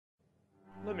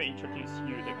Let me introduce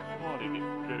you the colourfully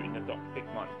glow-in-the-dark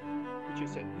pigment, which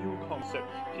is a new concept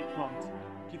pigment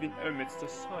giving almost the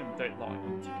same daylight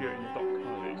and glow-in-the-dark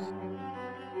colours.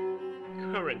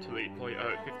 Currently, there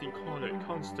are 15 colours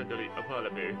constantly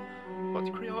available,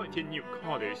 but creating new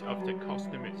colours after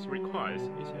customers'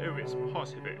 request is always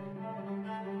possible.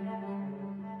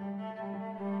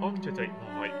 Under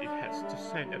daylight, it has the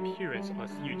same appearance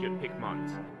as usual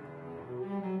pigment.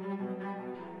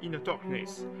 In the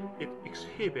darkness, it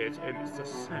exhibits almost the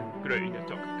same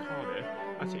glow-in-the-dark color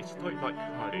as its daylight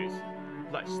colors,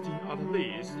 lasting at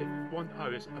least 1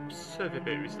 hour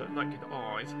observable with the naked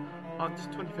eyes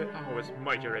and 24 hours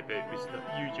measurable with the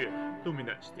usual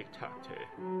luminance detector.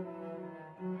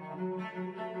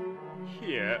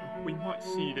 Here, we might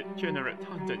see the general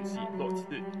tendency that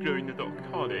the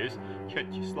glow-in-the-dark colors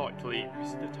change slightly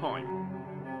with the time.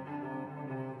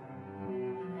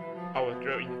 Our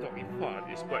glow-in-the-dark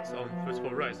effect is based on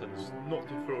phosphorescence, not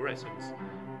fluorescence,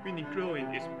 meaning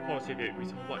glowing is possible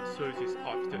with light sources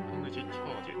after energy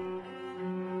charging.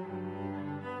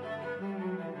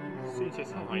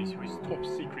 Synthesized with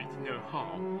top-secret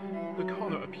know-how, the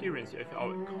color appearance of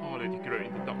our colored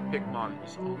glow-in-the-dark pigment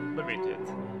is unlimited,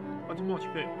 and much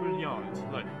more brilliant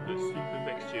than the simple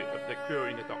mixture of the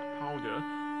glow-in-the-dark powder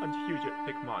and usual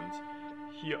pigment,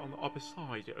 here on the upper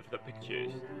side of the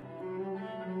pictures.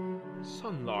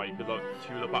 Sunlight belongs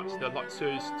to the best light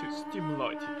source to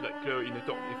stimulate the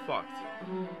glow-in-the-dark effect.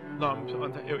 Lamps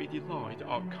and LED light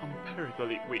are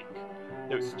comparably weak.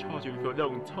 Those charging for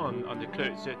long time and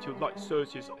closer to light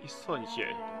sources are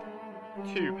essential.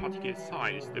 Two particular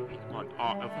sizes of pigment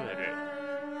are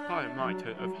available.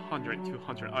 Diameter of 100 to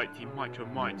 180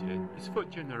 micrometer is for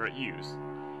general use,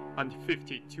 and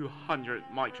 50 to 100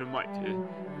 micrometer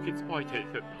fits better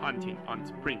for painting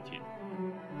and printing.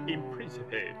 In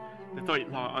principle, the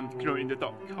daylight and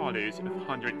glow-in-the-dark colors of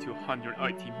 100 to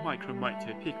 180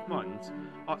 micrometer pigments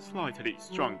are slightly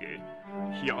stronger,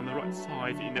 here on the right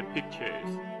side in the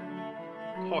pictures.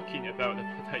 Talking about the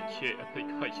potential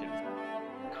applications,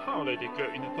 colored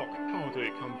glow-in-the-dark powder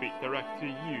can be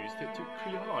directly used to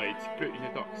create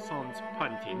glow-in-the-dark sans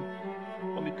painting,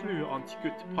 only glue and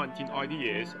good painting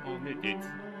ideas are needed.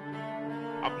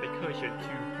 Application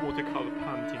to watercolor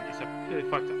painting is a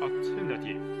perfect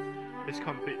alternative. This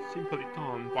can be simply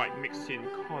done by mixing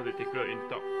colored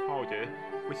glow-in-the-dark powder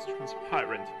with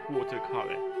transparent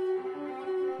watercolor.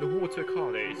 The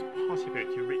watercolor is possible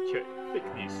to reach a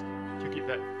thickness to give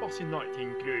a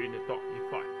fascinating glow-in-the-dark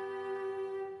effect.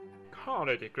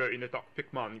 Colored glow-in-the-dark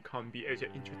pigment can be also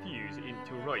introduced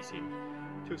into resin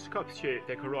to sculpture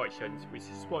decorations with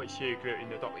special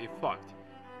glow-in-the-dark effect.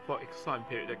 For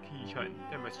example, the keychain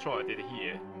demonstrated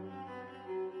here.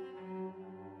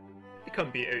 It can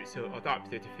be also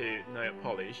adapted for nail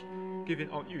polish, giving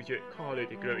unusual colored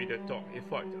glow-in-the-dark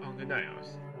effect on the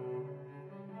nails.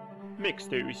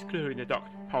 Mixed with glow-in-the-dark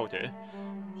powder,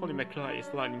 polymer clay is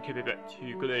then capable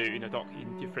to glow in the dark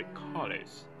in different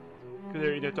colors.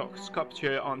 Glow-in-the-dark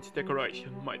sculpture and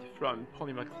decoration made from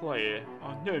polymer clay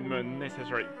are no more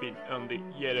necessary being only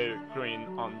yellow, green,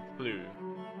 and blue.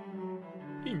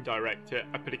 Indirect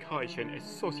application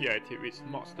associated with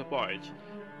Masterbatch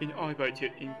enable to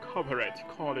incorporate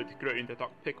colored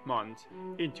glow-in-the-dark pigment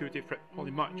into different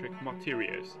polymeric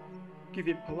materials,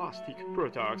 giving plastic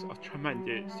products a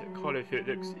tremendous colorful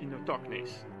looks in the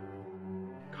darkness.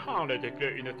 Colored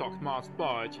glow-in-the-dark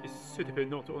Masterbatch is suitable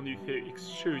not only for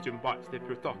extrusion-based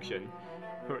production,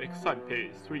 for example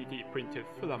 3D printed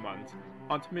filament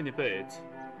and mini beads,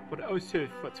 but also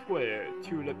footwear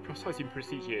to the processing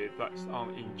procedure based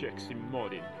on injection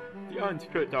molding. The end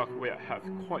product will have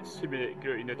quite similar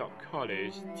glow-in-the-dark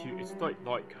colors to its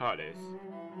daylight colors.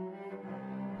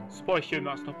 Special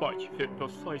Masterbatch for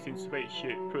processing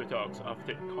special products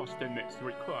after customers'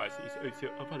 request is also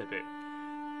available.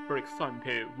 For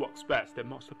example, works best the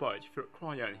Masterbatch for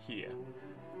crayon here.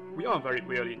 We are very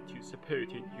willing to support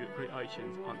your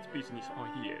creations and business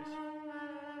ideas.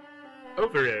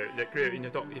 Overall, the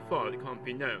glow-in-the-dark effect can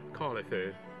be now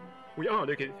colorful. We are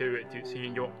looking forward to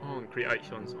seeing your own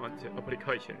creations and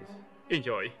applications.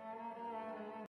 Enjoy!